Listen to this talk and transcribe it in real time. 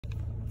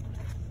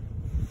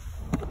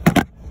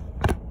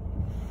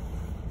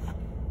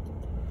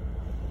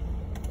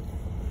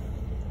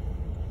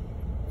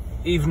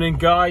Evening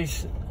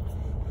guys,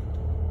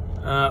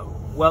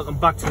 welcome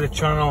back to the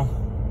channel.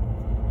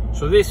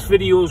 So this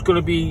video is going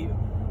to be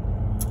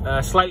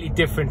slightly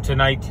different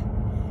tonight,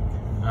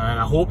 and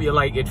I hope you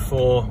like it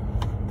for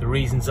the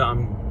reasons that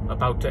I'm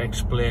about to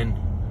explain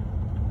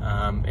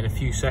in a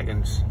few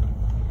seconds.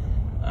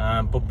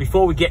 But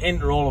before we get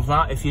into all of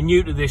that, if you're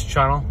new to this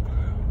channel,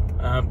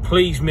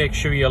 please make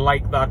sure you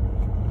like that,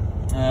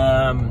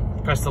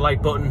 press the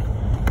like button,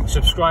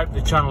 subscribe to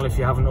the channel if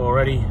you haven't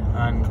already,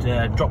 and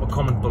drop a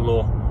comment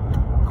below,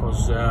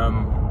 because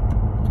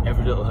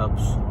every little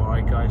helps.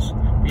 Alright guys,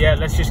 but yeah,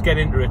 let's just get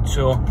into it.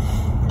 So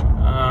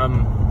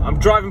I'm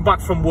driving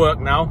back from work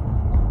now,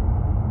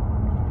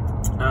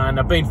 and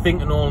I've been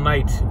thinking all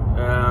night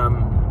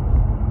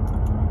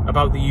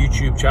about the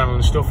YouTube channel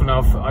and stuff, and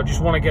I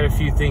just want to get a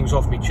few things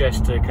off my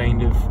chest to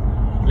kind of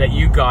let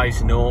you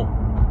guys know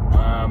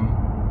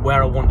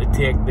where I want to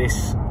take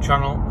this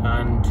channel,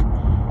 and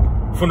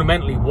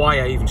fundamentally why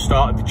I even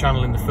started the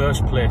channel in the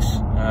first place.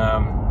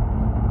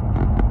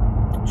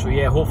 So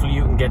yeah, hopefully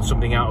you can get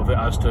something out of it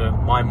as to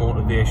my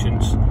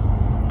motivations,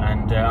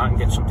 and I can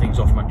get some things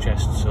off my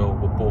chest, so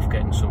we're both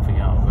getting something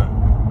out of it.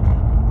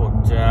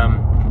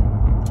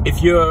 But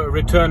if you're a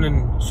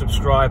returning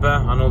subscriber,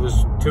 I know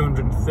there's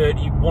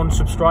 231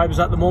 subscribers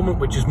at the moment,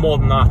 which is more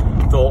than I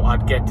thought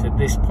I'd get at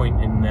this point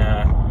in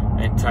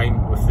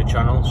time with the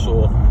channel,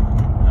 so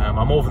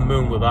I'm over the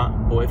moon with that.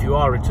 But if you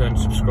are a return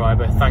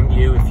subscriber, thank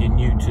you. If you're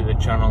new to the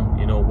channel,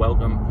 you know,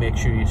 welcome. Make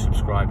sure you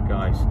subscribe,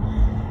 guys.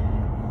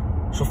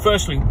 So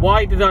firstly,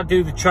 why did I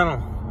do the channel?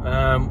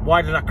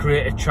 Why did I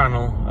create a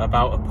channel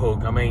about a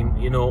pug? I mean,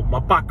 you know, my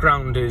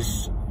background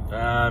is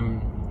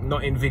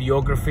not in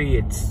videography,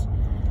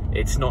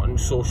 it's not in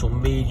social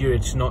media,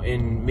 it's not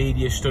in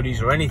media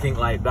studies or anything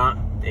like that.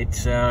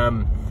 It's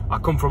I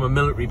come from a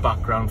military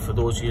background, for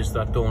those of you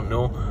that don't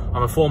know.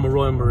 I'm a former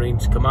Royal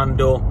Marines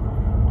commando.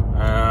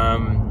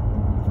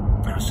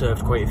 I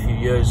served quite a few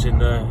years in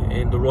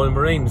the Royal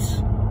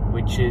Marines,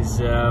 which is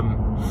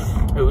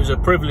it was a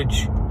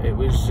privilege. It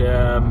was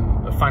a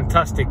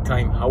fantastic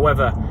time.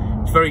 However,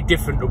 it's very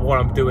different to what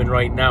I'm doing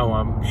right now.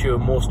 I'm sure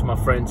most of my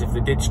friends, if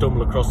they did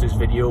stumble across this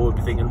video, would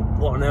be thinking,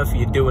 what on earth are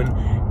you doing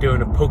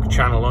a pug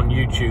channel on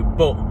YouTube?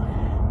 But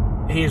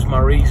here's my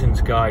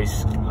reasons,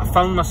 guys. I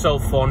found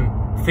myself on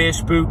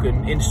Facebook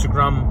and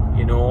Instagram,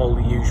 you know, all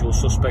the usual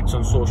suspects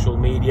on social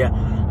media.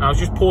 I was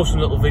just posting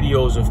little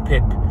videos of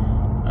Pip.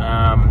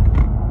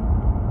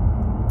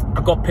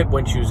 I got Pip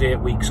when she was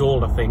 8 weeks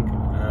old, I think,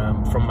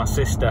 from my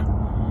sister,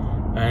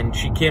 and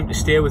she came to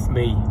stay with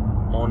me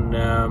on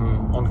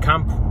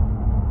camp,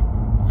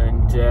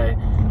 and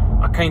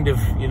I kind of,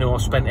 you know, I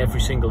spent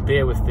every single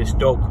day with this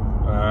dog,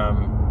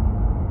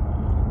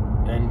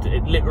 and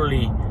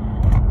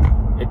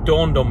it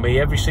dawned on me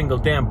every single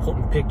day I'm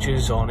putting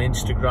pictures on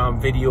Instagram,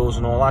 videos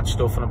and all that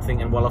stuff, and I'm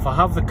thinking, well, if I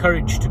have the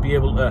courage to be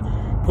able to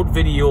put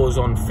videos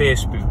on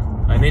Facebook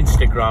and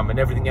Instagram and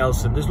everything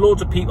else, and there's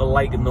loads of people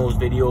liking those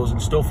videos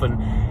and stuff,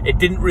 and it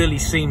didn't really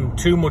seem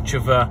too much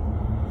of a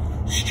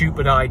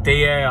stupid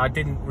idea. I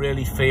didn't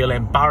really feel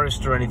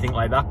embarrassed or anything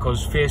like that,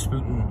 because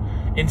Facebook and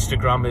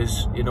Instagram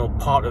is, you know,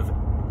 part of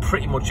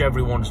pretty much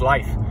everyone's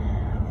life.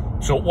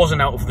 So it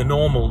wasn't out of the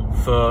normal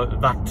for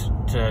that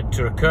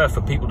to occur,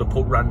 for people to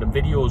put random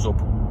videos up.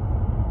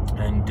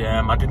 And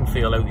I didn't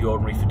feel out of the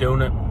ordinary for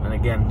doing it, and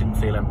again, didn't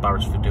feel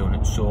embarrassed for doing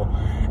it. So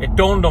it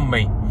dawned on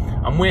me,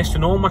 I'm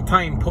wasting all my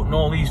time putting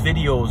all these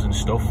videos and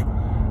stuff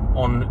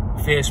on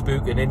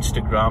Facebook and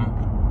Instagram,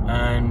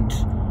 and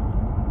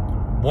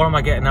what am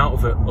I getting out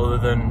of it other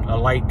than a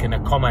like and a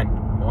comment,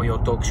 oh, your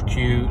dog's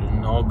cute,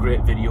 and oh,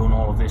 great video, and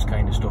all of this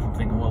kind of stuff. I'm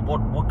thinking, well,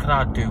 what could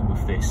I do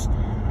with this?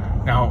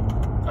 Now,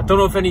 I don't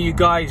know if any of you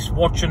guys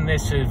watching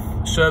this have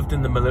served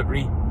in the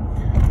military.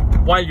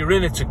 While you're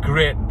in, it's a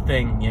great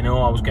thing, you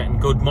know. I was getting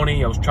good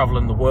money, I was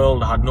traveling the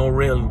world, I had no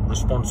real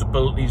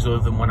responsibilities other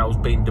than when I was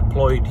being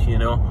deployed, you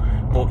know.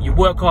 But you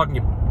work hard and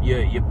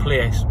you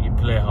play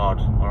hard,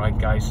 all right,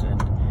 guys.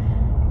 And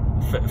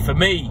for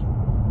me,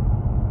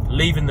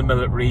 leaving the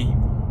military,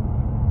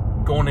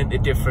 going into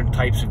different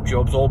types of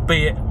jobs,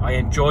 albeit I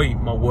enjoy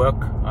my work.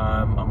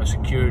 I'm a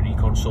security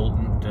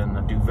consultant, and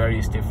I do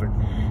various different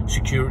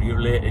security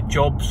related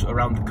jobs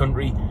around the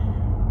country,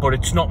 but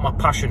it's not my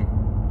passion,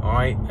 all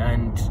right.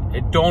 And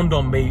it dawned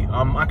on me,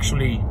 I'm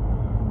actually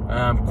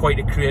quite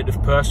a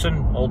creative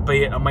person,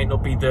 albeit I might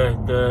not be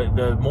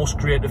the most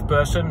creative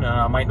person,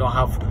 I might not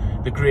have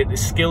the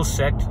greatest skill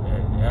sets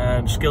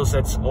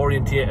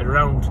orientated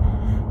around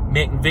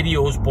making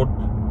videos, but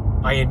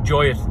I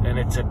enjoy it, and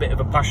it's a bit of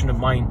a passion of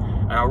mine,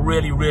 and I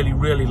really, really,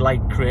 really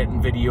like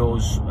creating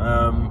videos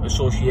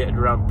associated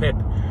around Pip.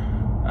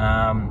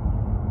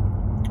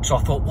 So I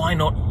thought, why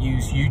not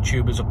use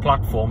YouTube as a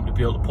platform to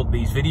be able to put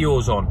these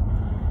videos on?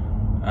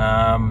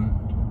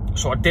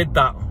 So I did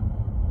that.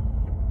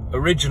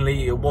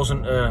 Originally, it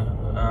wasn't a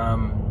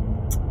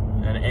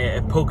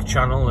pug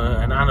channel,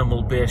 an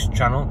animal-based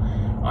channel.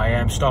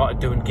 I started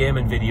doing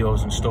gaming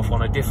videos and stuff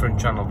on a different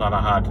channel that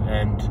I had,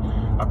 and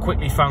I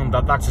quickly found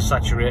that that's a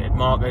saturated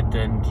market,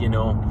 and you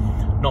know,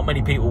 not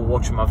many people were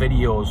watching my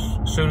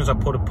videos. As soon as I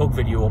put a pug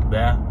video up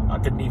there, I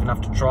didn't even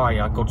have to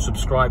try. I got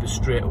subscribers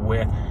straight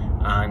away,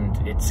 and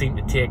it seemed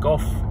to take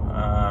off,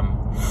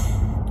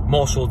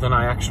 more so than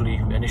I actually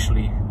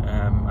initially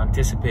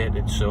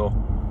anticipated. So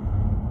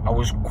I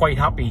was quite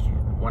happy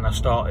when I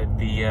started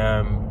the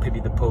Pippi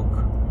the Pug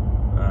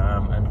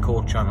and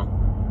Co channel.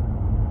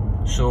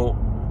 So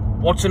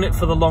what's in it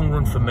for the long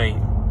run for me?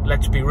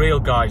 Let's be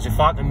real, guys. If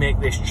I can make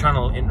this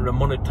channel into a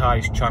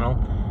monetized channel,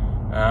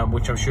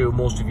 which I'm sure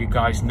most of you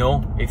guys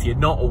know, if you're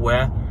not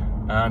aware,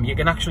 you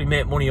can actually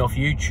make money off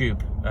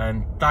YouTube,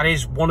 and that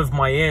is one of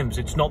my aims.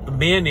 It's not the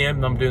main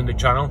aim I'm doing the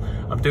channel.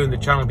 I'm doing the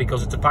channel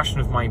because it's a passion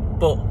of mine,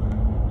 but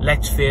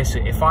let's face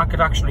it, if I could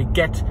actually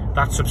get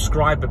that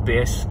subscriber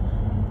base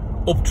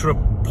up to a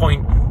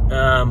point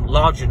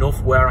large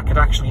enough where I could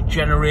actually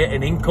generate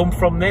an income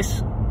from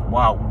this,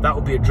 wow, that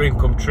would be a dream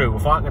come true.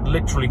 If I could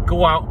literally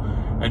go out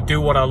and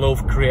do what I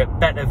love, create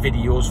better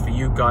videos for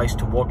you guys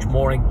to watch,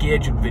 more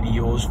engaging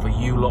videos for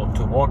you lot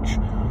to watch,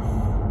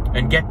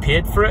 and get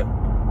paid for it,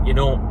 you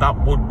know, that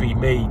would be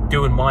me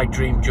doing my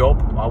dream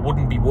job. I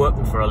wouldn't be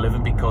working for a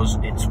living, because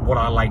it's what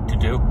I like to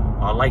do.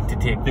 I like to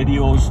take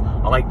videos,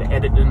 I like the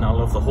editing, I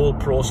love the whole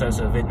process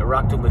of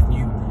interacting with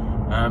new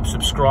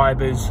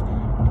subscribers,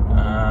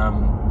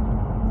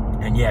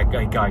 and yeah,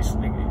 guys,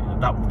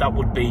 that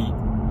would be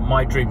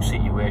my dream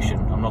situation,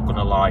 I'm not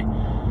gonna lie.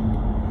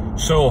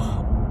 So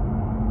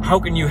how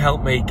can you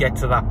help me get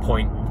to that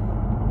point?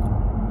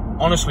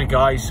 Honestly,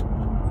 guys,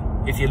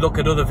 if you look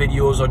at other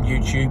videos on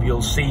YouTube,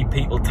 you'll see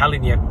people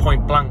telling you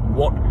point blank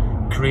what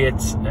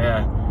creates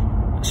a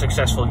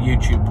successful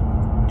YouTube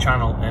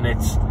channel, and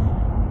it's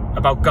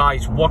about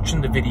guys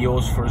watching the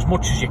videos for as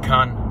much as you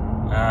can,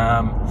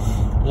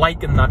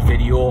 liking that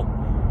video,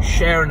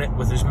 sharing it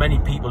with as many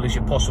people as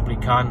you possibly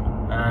can,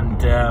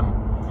 and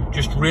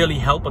just really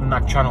helping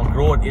that channel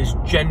grow. It is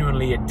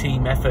genuinely a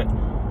team effort.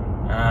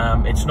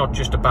 It's not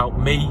just about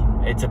me,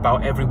 it's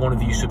about every one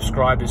of you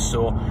subscribers.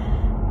 So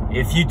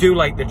if you do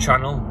like the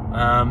channel,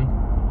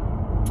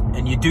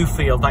 and you do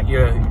feel that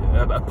you're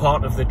a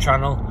part of the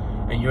channel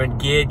and you're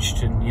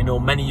engaged, and you know,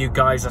 many of you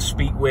guys I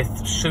speak with,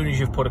 as soon as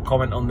you've put a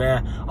comment on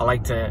there, I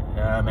like to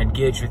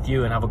engage with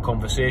you and have a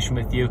conversation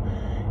with you.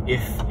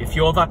 If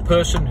you're that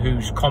person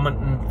who's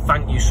commenting,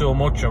 thank you so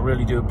much, I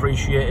really do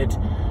appreciate it.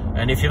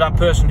 And if you're that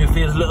person who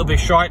feels a little bit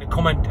shy to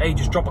comment, hey,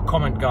 just drop a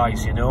comment,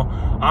 guys. You know,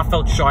 I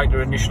felt shy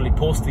to initially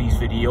post these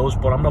videos,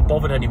 but I'm not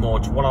bothered anymore.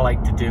 It's what I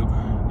like to do,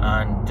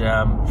 and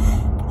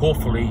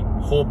hopefully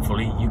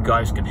you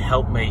guys can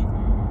help me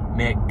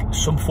make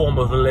some form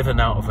of a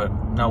living out of it.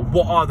 Now,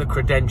 what are the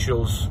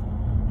credentials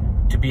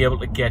to be able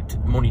to get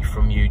money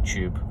from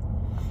YouTube?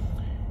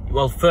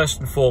 Well, first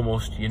and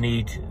foremost, you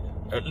need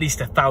at least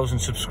 1,000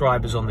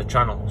 subscribers on the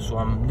channel. So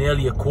I'm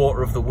nearly a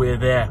quarter of the way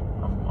there.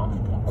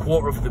 I'm a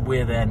quarter of the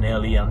way there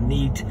nearly. I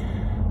need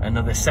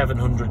another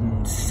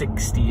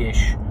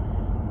 760-ish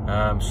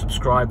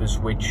subscribers,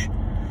 which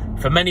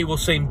for many will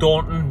seem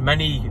daunting.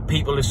 Many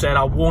people have said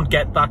I won't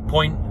get that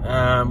point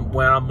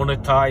where I'm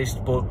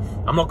monetized, but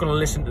I'm not going to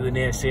listen to the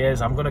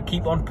naysayers. I'm going to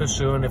keep on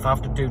pursuing. If I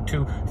have to do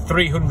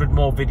 200-300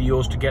 more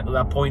videos to get to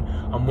that point,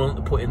 I'm willing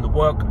to put in the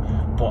work.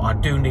 But I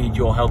do need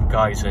your help,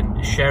 guys,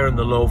 and sharing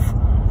the love,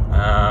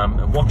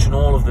 and watching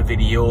all of the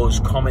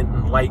videos,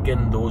 commenting,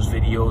 liking those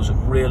videos. It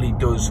really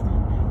does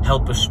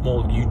help a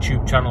small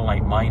YouTube channel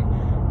like mine.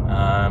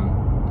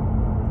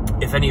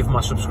 If any of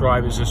my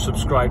subscribers are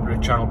subscribed to a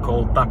channel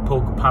called That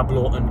Pug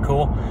Pablo and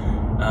Co,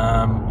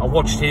 I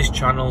watched his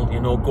channel, you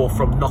know, go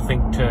from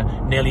nothing to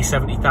nearly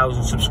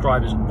 70,000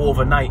 subscribers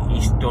overnight.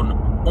 He's done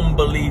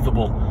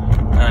unbelievable,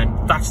 and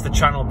that's the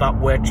channel that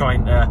we're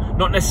trying to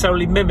not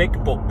necessarily mimic,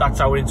 but that's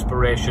our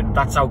inspiration,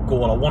 that's our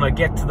goal. I want to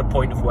get to the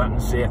point of where I can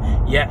say,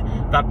 yeah,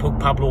 That Pug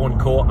Pablo and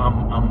Co,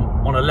 I'm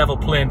on a level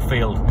playing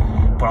field,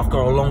 but I've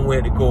got a long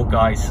way to go,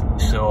 guys.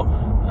 So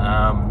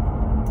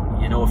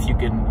you know, if you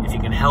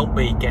can help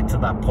me get to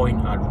that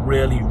point, I'd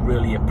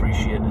really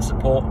appreciate the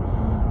support.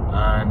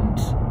 And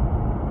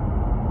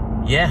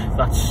yeah,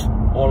 that's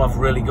all I've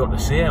really got to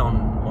say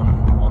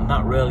on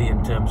that, really,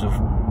 in terms of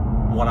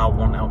what I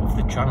want out of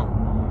the channel.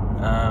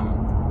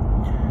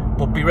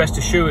 But be rest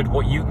assured,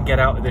 what you can get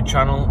out of the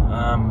channel,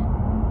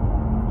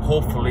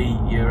 hopefully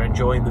you're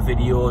enjoying the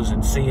videos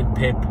and seeing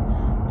Pip.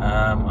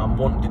 I'm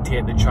wanting to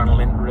take the channel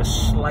into a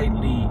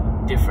slightly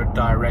different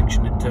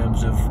direction in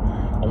terms of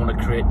I want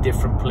to create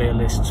different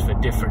playlists for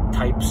different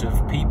types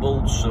of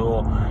people.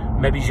 So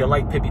maybe you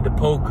like Pippi the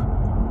Pug,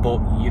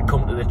 but you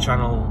come to the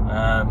channel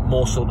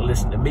more so to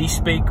listen to me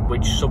speak,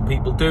 which some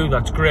people do.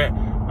 That's great.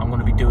 I'm going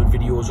to be doing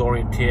videos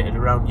orientated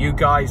around you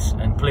guys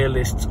and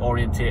playlists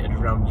orientated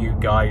around you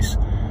guys.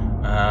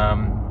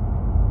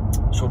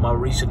 So my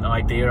recent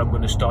idea, I'm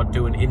going to start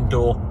doing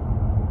indoor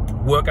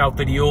workout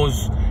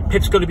videos.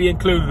 Pip's going to be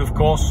included, of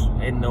course,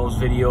 in those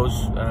videos,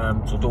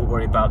 so don't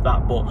worry about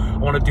that. But I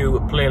want to do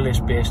a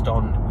playlist based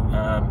on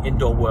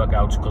indoor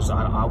workouts, because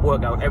I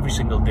work out every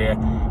single day.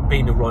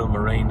 Being a Royal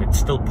Marine, it's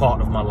still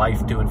part of my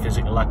life, doing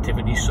physical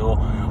activity, so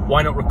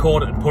why not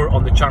record it and put it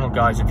on the channel,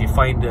 guys? If you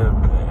find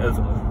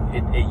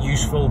it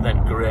useful,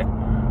 then great.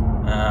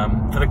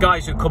 For the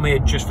guys who come here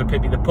just for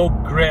Pippi the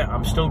Pug, great.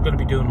 I'm still going to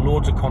be doing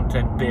loads of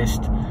content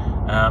based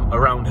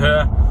around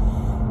her,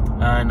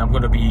 and I'm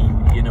going to be,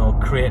 you know,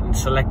 creating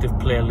selective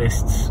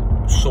playlists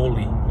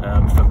solely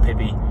for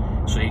Pippi,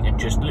 so you can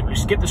just literally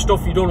skip the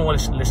stuff you don't want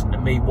to listen to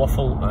me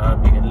waffle.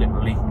 You can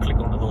literally click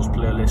onto those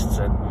playlists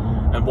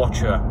and watch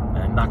her,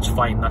 and that's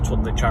fine. That's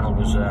what the channel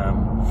was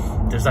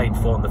designed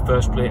for in the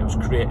first place. It was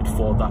created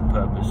for that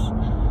purpose.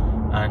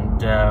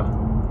 And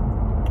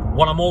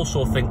what I'm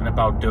also thinking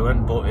about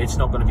doing, but it's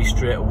not going to be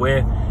straight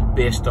away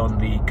based on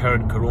the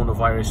current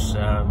coronavirus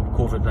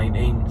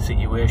COVID-19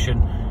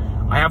 situation,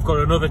 I have got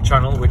another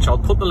channel which I'll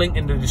put the link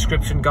in the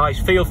description, guys.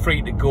 Feel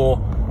free to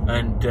go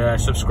and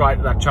subscribe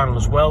to that channel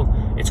as well.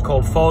 It's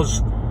called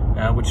Foz,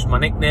 which is my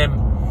nickname,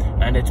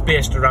 and it's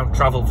based around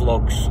travel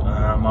vlogs.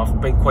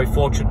 I've been quite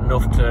fortunate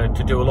enough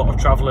to do a lot of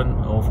travelling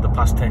over the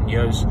past 10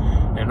 years,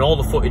 and all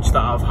the footage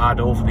that I've had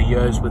over the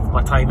years with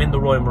my time in the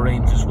Royal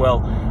Marines as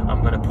well,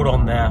 I'm going to put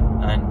on there.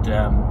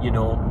 And you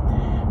know,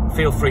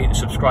 feel free to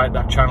subscribe to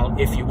that channel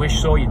if you wish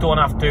so. You don't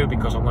have to,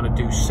 because I'm going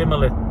to do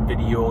similar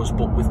videos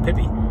but with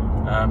Pippi.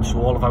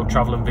 So all of our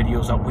travelling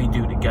videos that we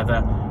do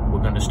together,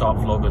 we're going to start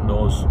vlogging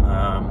those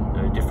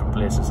different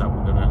places that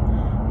we're going to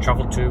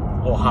travel to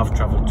or have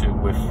travelled to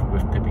with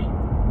Pippi.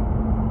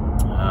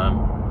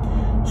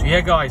 So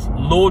yeah, guys,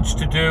 loads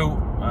to do,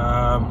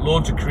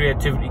 loads of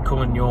creativity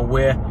coming your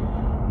way.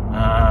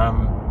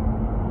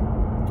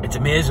 It's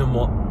amazing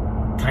what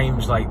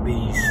times like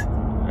these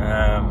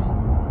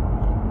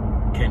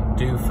can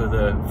do for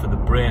the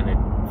brain.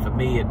 For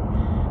me,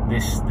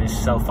 this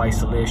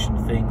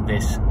self-isolation thing,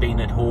 this being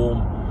at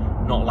home,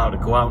 not allowed to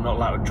go out, not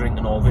allowed to drink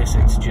and all this,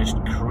 it's just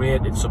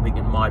created something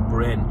in my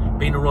brain.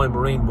 Being a Royal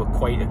Marine, we're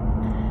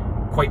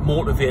quite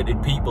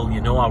motivated people,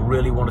 you know. I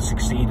really want to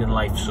succeed in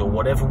life, so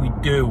whatever we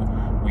do,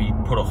 we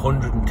put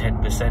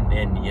 110%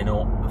 in, you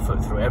know,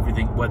 through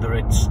everything, whether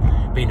it's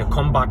being a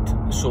combat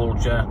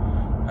soldier,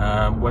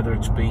 whether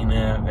it's being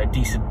a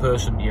decent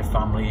person to your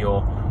family,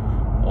 or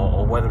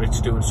whether it's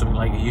doing something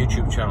like a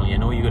YouTube channel, you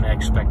know, you're going to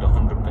expect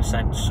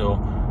 100%. So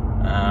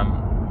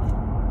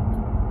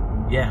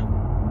yeah,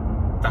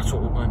 that's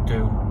what we're going to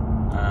do.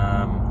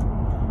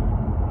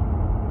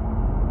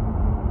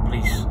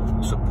 Please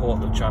support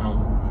the channel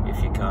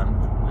if you can,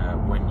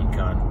 when you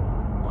can,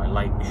 by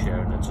liking,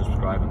 sharing and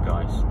subscribing,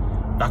 guys.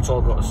 That's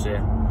all I've got to say.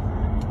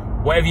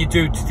 Whatever you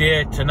do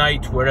today,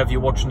 tonight, wherever you're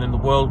watching in the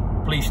world,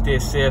 please stay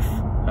safe.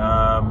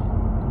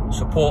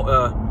 Support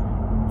a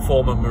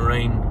former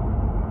Marine,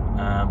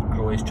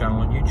 grow his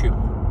channel on YouTube.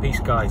 Peace,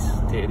 guys.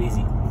 Take it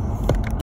easy.